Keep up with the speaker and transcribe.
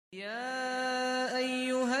يا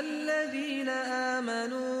أيها الذين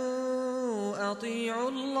آمنوا أطيعوا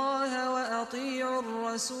الله وأطيعوا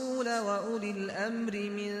الرسول وأولي الأمر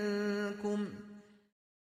منكم.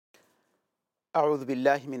 أعوذ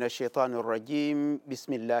بالله من الشيطان الرجيم.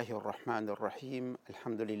 بسم الله الرحمن الرحيم.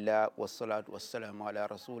 الحمد لله والصلاة والسلام على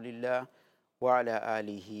رسول الله وعلى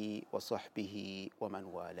آله وصحبه ومن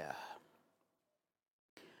والاه.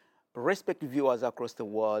 Respected viewers across the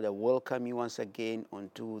world, I welcome you once again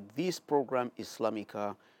onto this program,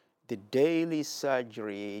 IslamiQA, the daily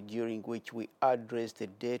surgery during which we address the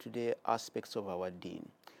day-to-day aspects of our deen,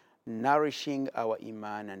 nourishing our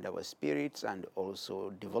iman and our spirits, and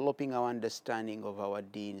also developing our understanding of our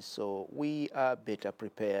deen so we are better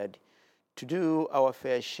prepared to do our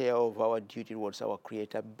fair share of our duty towards our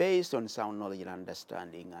Creator based on sound knowledge and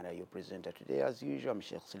understanding. And I am your presenter today, as usual, I'm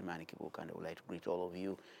Sheikh IslamiQA-EP3, and I would like to greet all of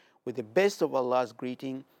you with the best of Allah's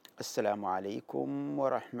greeting. Assalamu alaikum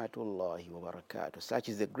wa rahmatullahi wa barakatuh. Such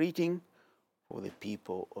is the greeting for the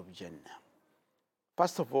people of Jannah.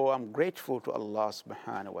 First of all, I'm grateful to Allah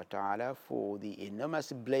subhanahu wa ta'ala for the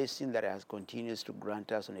enormous blessing that has continues to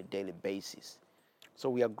grant us on a daily basis.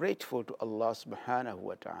 So we are grateful to Allah subhanahu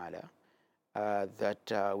wa ta'ala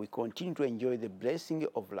that we continue to enjoy the blessing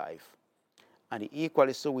of life. And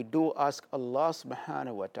equally so, we do ask Allah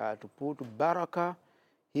subhanahu wa ta'ala to put barakah,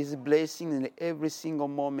 His blessing, in every single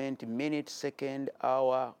moment, minute, second,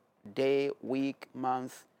 hour, day, week,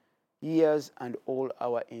 month, years, and all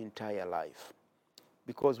our entire life.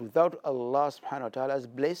 Because without Allah subhanahu wa ta'ala's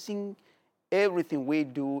blessing, everything we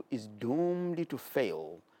do is doomed to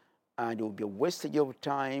fail, and it will be a wastage of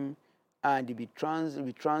time, and it will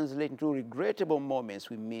be translated into regrettable moments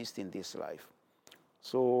we missed in this life.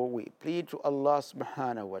 So we plead to Allah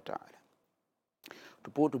subhanahu wa ta'ala to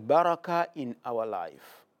put barakah in our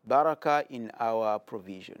life, barakah in our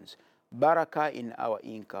provisions, barakah in our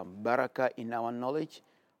income, barakah in our knowledge,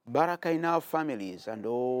 barakah in our families and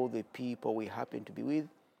all the people we happen to be with,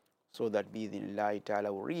 so that bi'idhnillahi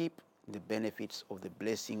ta'ala will reap the benefits of the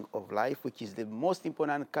blessing of life, which is the most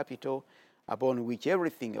important capital upon which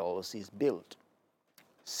everything else is built.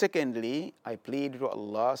 Secondly, I plead to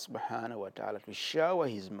Allah subhanahu wa ta'ala to shower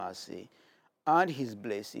His mercy and His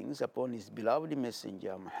blessings upon His beloved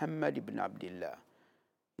messenger Muhammad ibn Abdullah,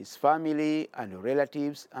 his family and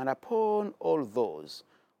relatives, and upon all those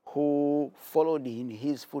who followed in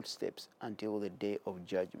his footsteps until the day of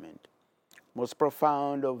judgment. Most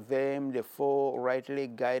profound of them, the four rightly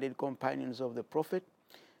guided companions of the Prophet,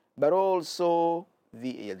 but also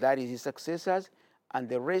that is his successors, and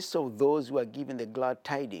the rest of those who are given the glad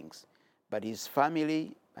tidings, but his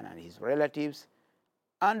family and his relatives,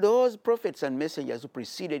 and those prophets and messengers who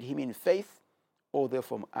preceded him in faith, all the way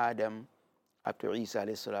from Adam up to Isa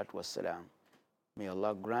alayhi salatu wassalam. May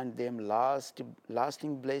Allah grant them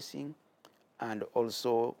lasting blessing, and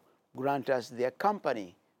also grant us their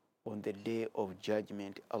company on the day of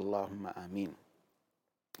judgment. Allahumma ameen.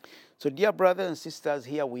 So dear brothers and sisters,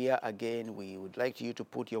 here we are again. We would like you to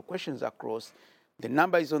put your questions across. The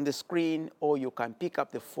number is on the screen, or you can pick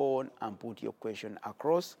up the phone and put your question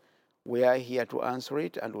across. We are here to answer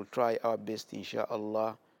it, and we'll try our best,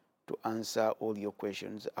 inshallah, to answer all your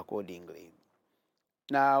questions accordingly.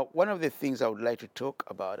 Now, one of the things I would like to talk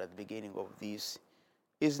about at the beginning of this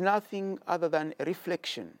is nothing other than a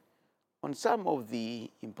reflection on some of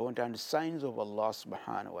the important signs of Allah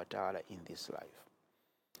subhanahu wa ta'ala in this life.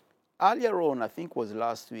 Earlier on, I think was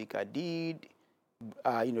last week, I did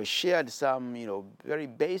shared some very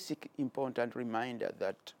basic important reminder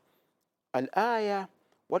that al-ayah,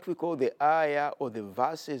 what we call the ayah or the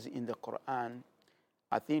verses in the Quran,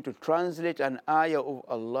 I think to translate an ayah of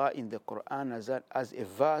Allah in the Quran as a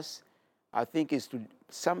verse, I think is to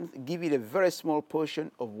give it a very small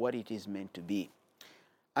portion of what it is meant to be.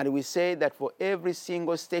 And we say that for every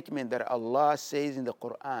single statement that Allah says in the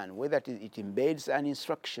Quran, whether it embeds an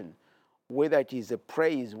instruction, whether it is a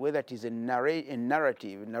praise, whether it is a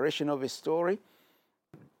narration of a story,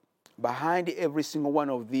 behind every single one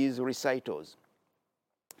of these recitals,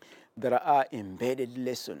 there are embedded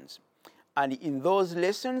lessons. And in those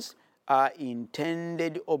lessons are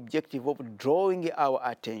intended objective of drawing our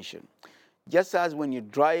attention. Just as when you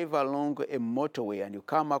drive along a motorway and you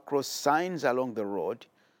come across signs along the road,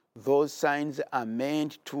 those signs are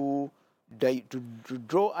meant to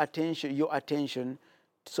draw your attention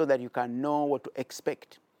so that you can know what to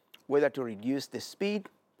expect, whether to reduce the speed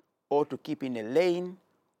or to keep in a lane,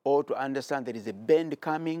 or to understand there is a bend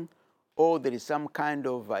coming, or there is some kind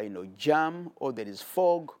of jam, or there is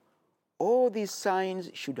fog. All these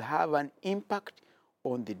signs should have an impact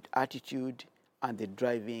on the attitude and the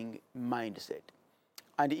driving mindset.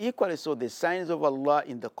 And equally so, the signs of Allah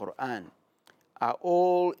in the Quran are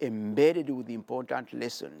all embedded with important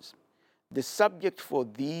lessons. The subject for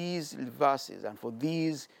these verses and for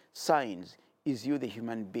these signs is you, the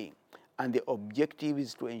human being. And the objective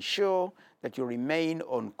is to ensure that you remain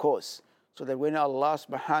on course, so that when Allah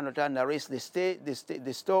subhanahu wa ta'ala narrates the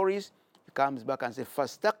stories, he comes back and says,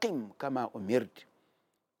 Fastaqim kama umirt.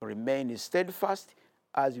 Remain steadfast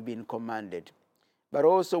as you've been commanded. But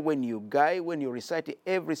also when you recite it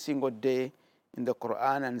every single day in the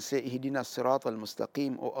Quran and say, Ihdina sirat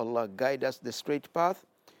al-mustaqim, O Allah, guide us the straight path,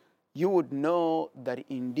 you would know that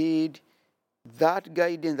indeed that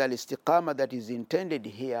guidance, al-istiqamah that is intended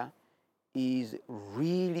here, is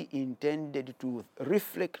really intended to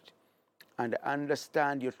reflect and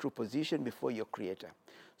understand your true position before your Creator.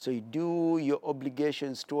 So you do your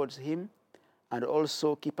obligations towards Him, and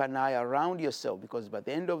also keep an eye around yourself, because by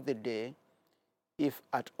the end of the day, if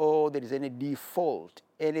at all there is any default,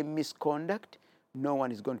 any misconduct, no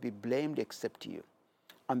one is going to be blamed except you.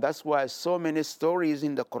 And that's why so many stories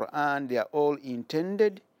in the Quran, they are all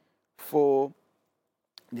intended for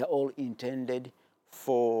you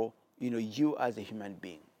as a human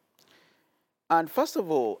being. And first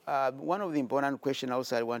of all, one of the important questions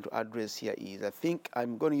also I want to address here is, I think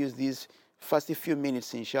I'm going to use these first few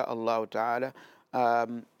minutes, inshallah ta'ala,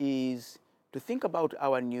 is to think about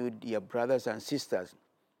our new dear brothers and sisters,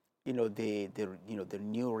 the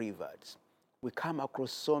new reverts. We come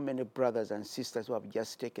across so many brothers and sisters who have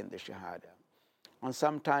just taken the Shahada. And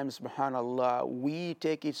sometimes, subhanallah, we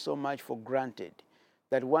take it so much for granted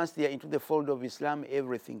that once they are into the fold of Islam,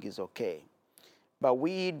 everything is okay. But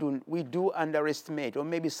we do underestimate, or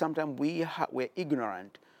maybe sometimes we're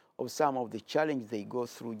ignorant of some of the challenges they go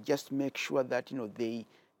through. Just make sure that they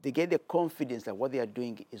get the confidence that what they are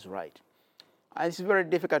doing is right. And it's very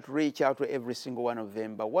difficult to reach out to every single one of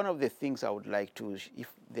them. But one of the things I would like to, if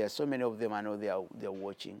there are so many of them, I know they're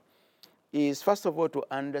watching, is first of all to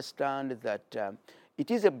understand that it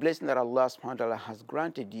is a blessing that Allah subhanahu wa ta'ala has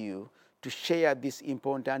granted you to share this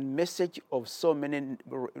important message of so many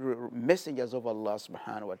messengers of Allah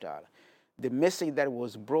subhanahu wa ta'ala. The message that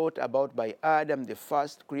was brought about by Adam, the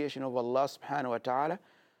first creation of Allah subhanahu wa ta'ala,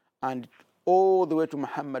 and all the way to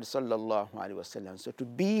Muhammad sallallahu alaihi wasallam. So to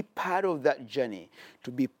be part of that journey, to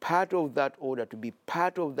be part of that order, to be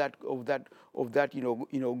part of that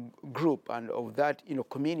group and of that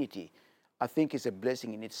community, I think is a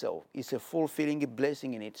blessing in itself. It's a fulfilling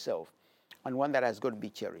blessing in itself, and one that has got to be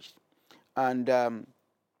cherished. And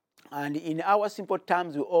in our simple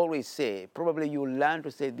terms, we always say, probably you'll learn to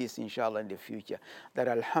say this inshallah in the future, that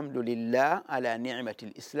alhamdulillah ala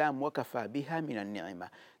ni'matil Islam wa kafa biha min al-ni'mah.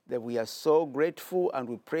 That we are so grateful and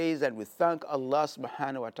we praise and we thank Allah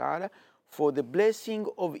subhanahu wa ta'ala for the blessing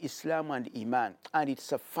of Islam and Iman. And it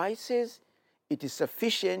suffices, it is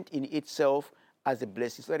sufficient in itself as a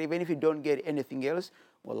blessing. So that even if you don't get anything else,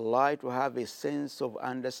 wallahi, to have a sense of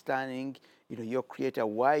understanding, your Creator,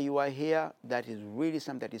 why you are here, that is really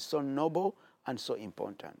something that is so noble and so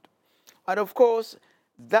important. And of course,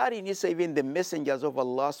 that in itself, even the messengers of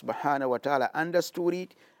Allah subhanahu wa ta'ala understood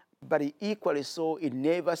it, but equally so, it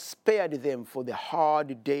never spared them for the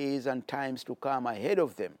hard days and times to come ahead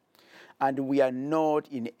of them. And we are not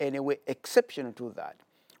in any way exceptional to that.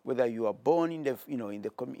 Whether you are born in the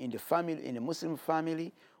family, in a Muslim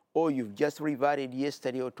family, or you've just reverted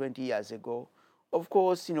yesterday or 20 years ago, of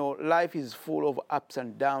course, life is full of ups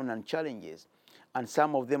and downs and challenges. And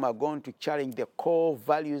some of them are going to challenge the core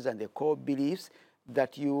values and the core beliefs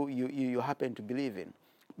that you happen to believe in.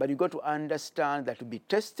 But you've got to understand that to be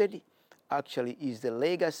tested actually is the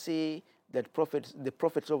legacy that the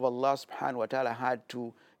prophets of Allah subhanahu wa ta'ala had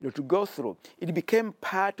to go through. It became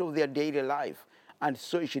part of their daily life, and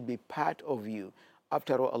so it should be part of you.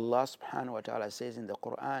 After all, Allah subhanahu wa ta'ala says in the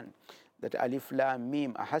Quran that Alif Lam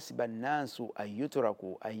Mim ahasiba an-nasu an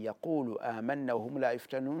yutraku an yaqulu amanna wa hum la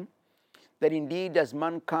yuftanun. That indeed does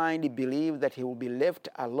mankind believe that he will be left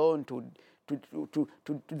alone to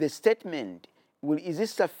the statement, is it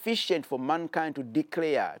sufficient for mankind to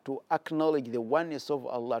declare, to acknowledge the oneness of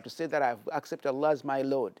Allah, to say that I have accepted Allah as my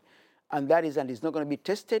Lord, and that is, and is not going to be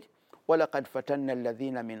tested? وَلَقَدْ فَتَنَّا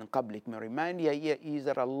الَّذِينَ مِنْ قَبْلِكَ. My reminder here is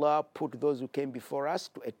that Allah put those who came before us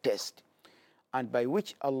to a test, and by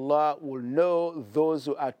which Allah will know those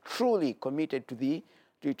who are truly committed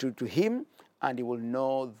to Him, and He will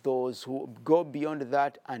know those who go beyond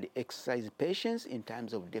that and exercise patience in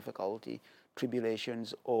times of difficulty,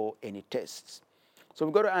 tribulations, or any tests. So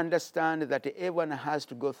we've got to understand that everyone has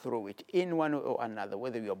to go through it in one way or another,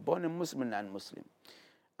 whether you are born a Muslim or non-Muslim.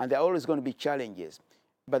 And there are always going to be challenges.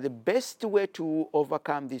 But the best way to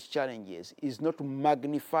overcome these challenges is not to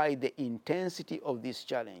magnify the intensity of this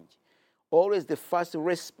challenge. Always the first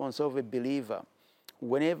response of a believer,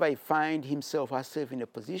 whenever he finds himself herself in a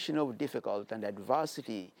position of difficulty and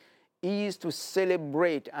adversity, is to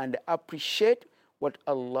celebrate and appreciate what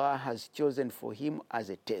Allah has chosen for him as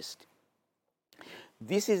a test.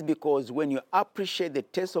 This is because when you appreciate the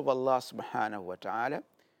test of Allah subhanahu wa ta'ala,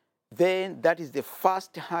 then that is the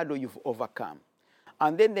first hurdle you've overcome.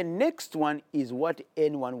 And then the next one is what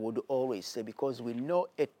anyone would always say, because we know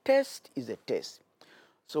a test is a test.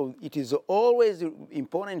 So it is always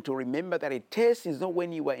important to remember that a test is not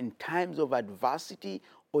when you are in times of adversity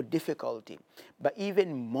or difficulty, but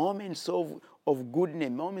even moments of goodness,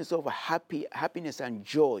 moments of happiness and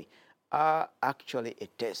joy are actually a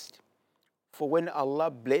test. For when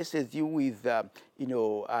Allah blesses you with,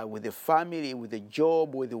 with a family, with a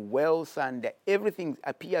job, with wealth, and everything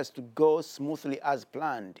appears to go smoothly as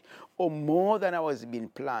planned, or more than was been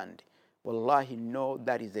planned, wallahi, no,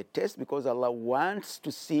 that is a test, because Allah wants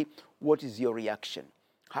to see what is your reaction.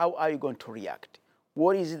 How are you going to react?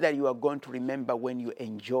 What is it that you are going to remember when you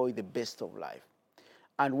enjoy the best of life?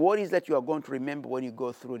 And what is that you are going to remember when you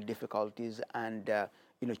go through difficulties and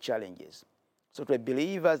challenges? So to a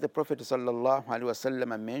believer, as the Prophet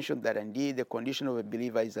ﷺ mentioned, that indeed the condition of a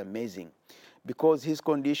believer is amazing, because his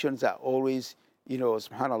conditions are always,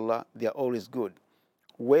 subhanallah, they are always good.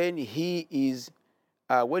 When he is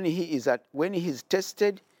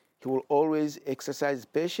tested, he will always exercise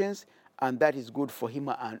patience, and that is good for him,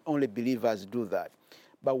 and only believers do that.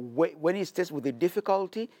 But when he's tested with a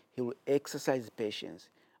difficulty, he will exercise patience.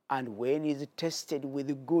 And when he's tested with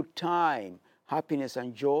a good time, happiness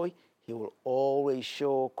and joy, he will always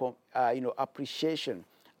show appreciation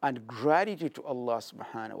and gratitude to Allah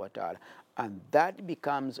subhanahu wa ta'ala. And that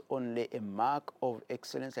becomes only a mark of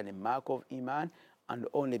excellence and a mark of iman, and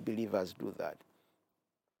only believers do that.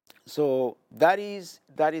 So that is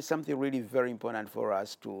something really very important for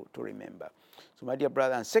us to remember. So my dear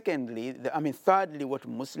brother, and secondly, thirdly, what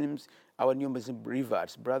Muslims, our new Muslim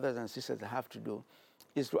believers, brothers and sisters, have to do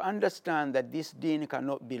is to understand that this deen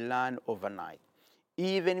cannot be learned overnight.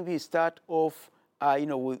 Even if we start off,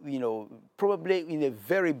 probably in a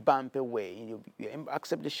very bumpy way. You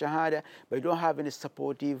accept the Shahada, but you don't have any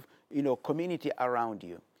supportive, community around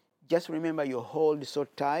you. Just remember, you hold so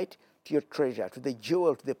tight to your treasure, to the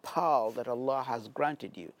jewel, to the pearl that Allah has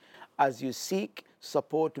granted you. As you seek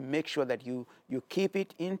support to make sure that you keep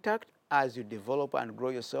it intact, as you develop and grow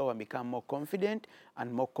yourself and become more confident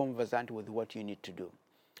and more conversant with what you need to do.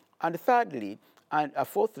 And thirdly, and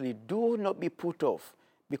fourthly, do not be put off,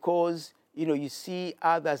 because you see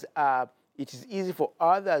others it is easy for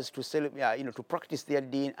others to to practice their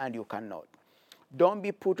deen, and you cannot. Don't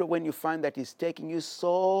be put off when you find that it's taking you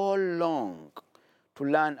so long to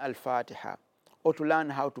learn Al-Fatiha or to learn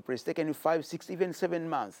how to pray. It's taken you 5, 6, even 7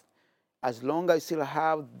 months. As long as you still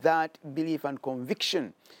have that belief and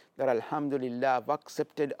conviction that Alhamdulillah, I've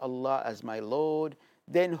accepted Allah as my Lord,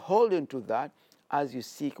 then hold on to that as you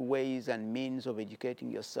seek ways and means of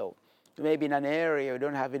educating yourself. You may be in an area you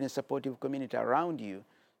don't have any supportive community around you,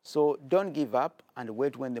 so don't give up and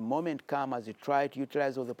wait when the moment comes as you try to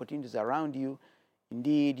utilize all the opportunities around you.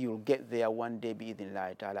 Indeed, you'll get there one day,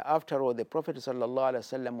 bi'idhnillahi ta'ala. After all, the Prophet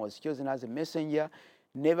ﷺ was chosen as a messenger,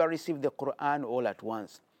 never received the Quran all at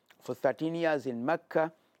once. For 13 years in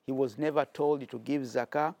Mecca, he was never told to give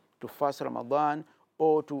zakah, to fast Ramadan,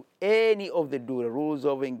 or to any of the rules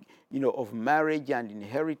of marriage and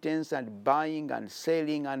inheritance and buying and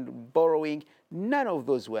selling and borrowing. None of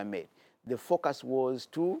those were made. The focus was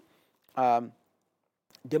to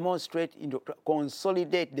demonstrate,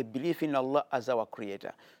 consolidate the belief in Allah as our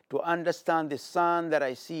creator, to understand the sun that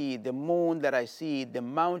I see, the moon that I see, the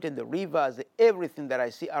mountain, the rivers, everything that I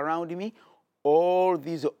see around me, all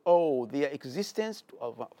these owe their existence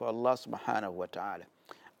for Allah subhanahu wa ta'ala.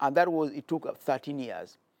 And it took 13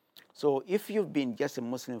 years. So if you've been just a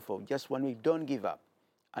Muslim for just 1 week, don't give up.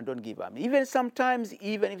 And don't give up. Even sometimes,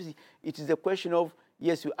 even if it is a question of,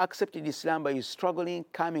 yes, you accepted Islam, but you're struggling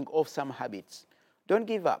coming off some habits. Don't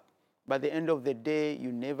give up. By the end of the day,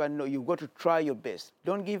 you never know. You've got to try your best.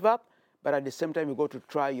 Don't give up, but at the same time, you've got to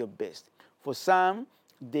try your best. For some,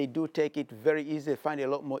 they do take it very easy. They find it a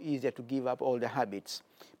lot more easier to give up all the habits.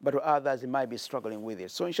 But to others, they might be struggling with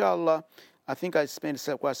it. So inshallah, I think I spent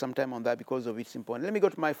quite some time on that because of its importance. Let me go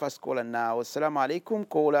to my first caller now. Assalamu alaikum,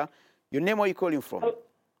 caller. Your name, where are you calling from?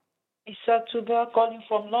 Isa Tuba calling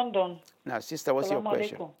from London. Now, sister, what's your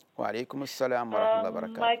question? Wa alaikum assalam wa rahmatullahi wa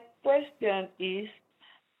barakatuh. My question is,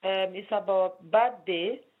 it's about bad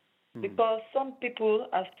day, because some people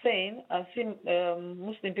are saying, I've seen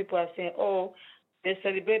Muslim people are saying, oh, they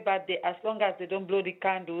celebrate birthday. As long as they don't blow the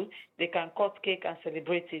candle, they can cut cake and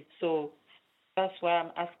celebrate it. So that's why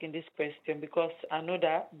I'm asking this question, because I know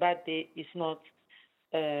that birthday is not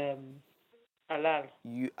halal.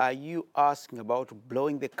 Are you asking about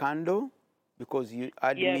blowing the candle? Because Yeah,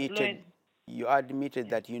 blowing. you admitted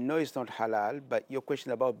that you know it's not halal, but your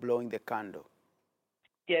question about blowing the candle.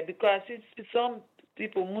 Yeah, because some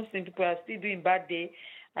people, Muslim people, are still doing birthday,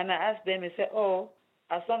 and I ask them, I say, oh,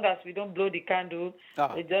 as long as we don't blow the candle,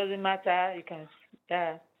 it doesn't matter. You can,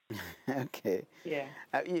 yeah. Okay. Yeah.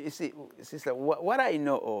 You see, sister, what I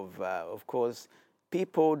know of course,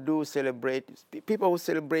 people do celebrate, people who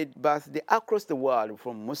celebrate birthday across the world,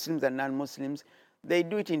 from Muslims and non-Muslims, they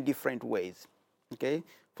do it in different ways, okay?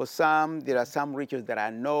 For some, there are some rituals that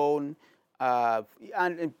are known,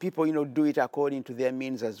 and people, do it according to their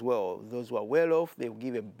means as well. Those who are well off, they will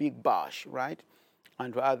give a big bash, right?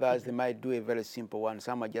 And for others, they might do a very simple one.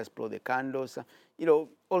 Some might just blow the candles,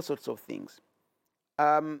 all sorts of things.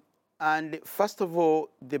 And first of all,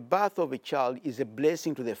 the birth of a child is a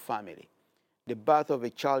blessing to the family. The birth of a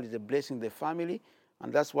child is a blessing to the family,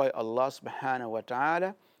 and that's why Allah subhanahu wa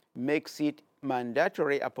ta'ala makes it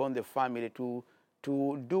mandatory upon the family to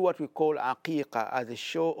do what we call aqiqah, as a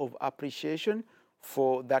show of appreciation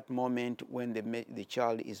for that moment when the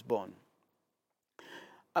child is born.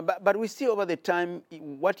 But we see over the time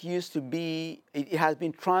what used to be, it has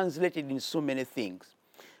been translated in so many things.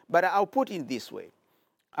 But I'll put it this way.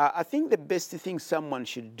 I think the best thing someone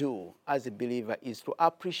should do as a believer is to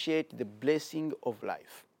appreciate the blessing of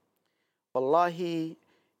life. Wallahi,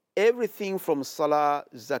 everything from salah,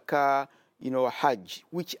 zakah, hajj,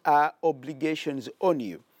 which are obligations on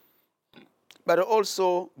you, but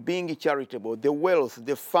also being charitable, the wealth,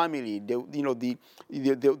 the family, the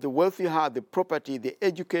wealth you have, the property, the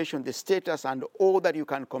education, the status, and all that you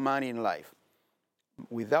can command in life.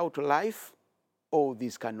 Without life, all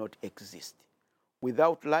these cannot exist.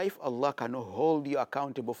 Without life, Allah cannot hold you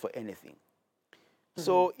accountable for anything.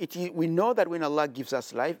 So we know that when Allah gives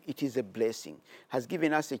us life, it is a blessing, has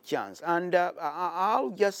given us a chance. And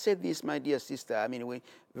I'll just say this, my dear sister. I mean,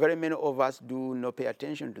 very many of us do not pay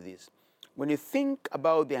attention to this. When you think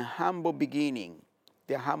about the humble beginning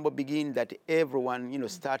that everyone,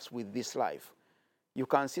 starts with this life, you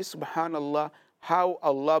can see, subhanallah, how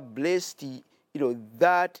Allah blessed,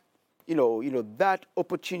 that that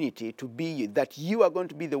opportunity to be, that you are going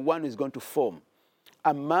to be the one who is going to form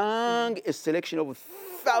among a selection of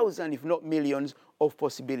thousands, if not millions, of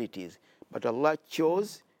possibilities. But Allah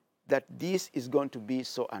chose that this is going to be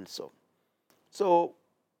so and so. So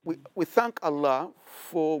we thank Allah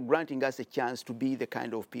for granting us a chance to be the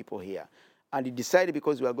kind of people here. And He decided,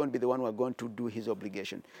 because we are going to be the one who are going to do His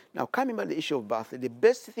obligation. Now, coming back to the issue of birthday, the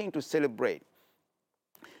best thing to celebrate,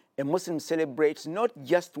 a Muslim celebrates not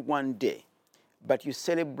just one day, but you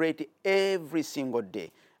celebrate every single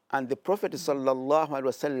day. And the Prophet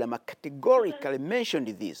ﷺ categorically mentioned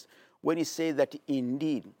this when he said that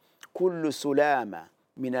indeed, كل سلامة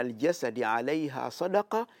من الجسد عليها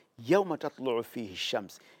صدقة يوم تطلع فيه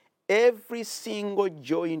الشمس. Every single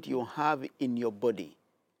joint you have in your body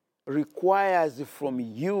requires from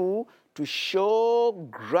you to show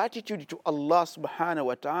gratitude to Allah subhanahu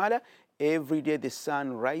wa ta'ala every day the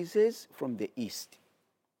sun rises from the east.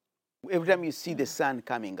 Every time you see the sun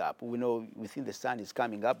coming up, we know we think the sun is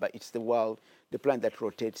coming up, but it's the world, the planet that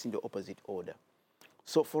rotates in the opposite order.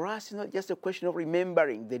 So for us, it's not just a question of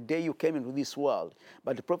remembering the day you came into this world,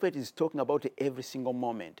 but the Prophet is talking about it every single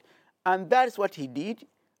moment. And that's what he did,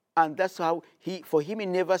 and that's how he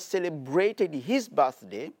never celebrated his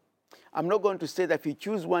birthday. I'm not going to say that if you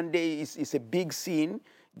choose one day, it's a big sin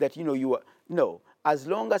that, no. As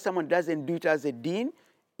long as someone doesn't do it as a deen,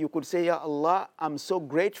 you could say, Ya Allah, I'm so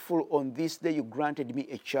grateful on this day you granted me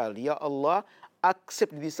a child. Ya Allah,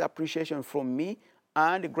 accept this appreciation from me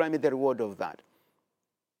and grant me the reward of that.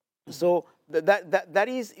 So that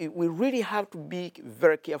is, we really have to be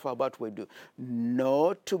very careful about what we do,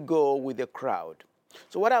 not to go with the crowd.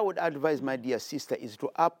 So what I would advise, my dear sister, is to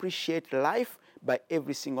appreciate life by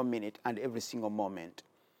every single minute and every single moment.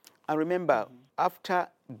 And remember, after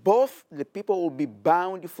both the people will be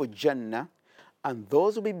bound for Jannah and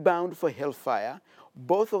those will be bound for hellfire,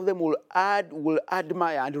 both of them will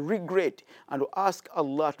admire and regret and will ask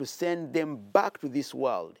Allah to send them back to this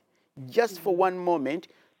world just for one moment,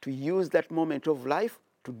 to use that moment of life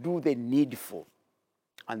to do the needful.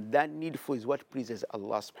 And that needful is what pleases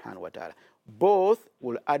Allah subhanahu wa ta'ala. Both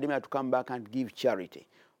will admire to come back and give charity.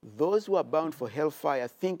 Those who are bound for hellfire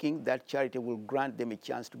thinking that charity will grant them a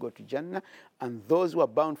chance to go to Jannah, and those who are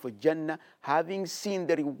bound for Jannah having seen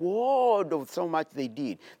the reward of so much they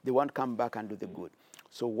did, they want to come back and do the good.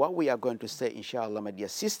 So what we are going to say, inshallah, my dear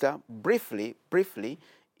sister, briefly,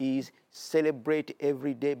 is celebrate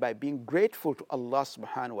every day by being grateful to Allah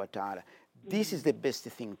subhanahu wa ta'ala. This is the best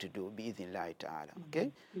thing to do, bi'idhnillahi ta'ala,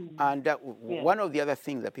 okay? And one of the other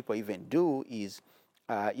things that people even do is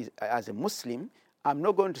as a Muslim, I'm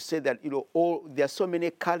not going to say that, there are so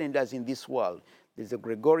many calendars in this world. There's the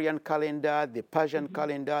Gregorian calendar, the Persian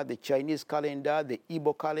calendar, the Chinese calendar, the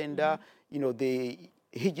Igbo calendar, the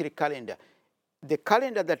Hijri calendar. The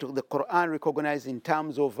calendar that the Quran recognizes in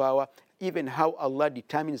terms of even how Allah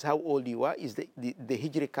determines how old you are is the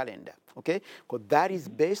Hijri calendar, okay? Because that is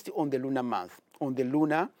based on the lunar month, on the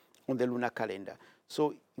lunar calendar.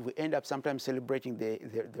 So we end up sometimes celebrating the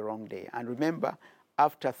wrong day. And remember,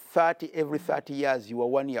 after every 30 years, you are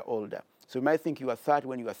 1 year older. So you might think you are 30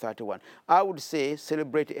 when you are 31. I would say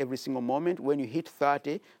celebrate every single moment. When you hit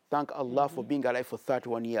 30, thank Allah for being alive for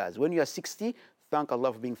 31 years. When you are 60, thank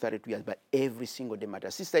Allah for being 32 years. But every single day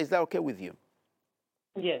matters. Sister, is that okay with you?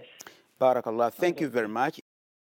 Yes. Barakallah. Thank you very much.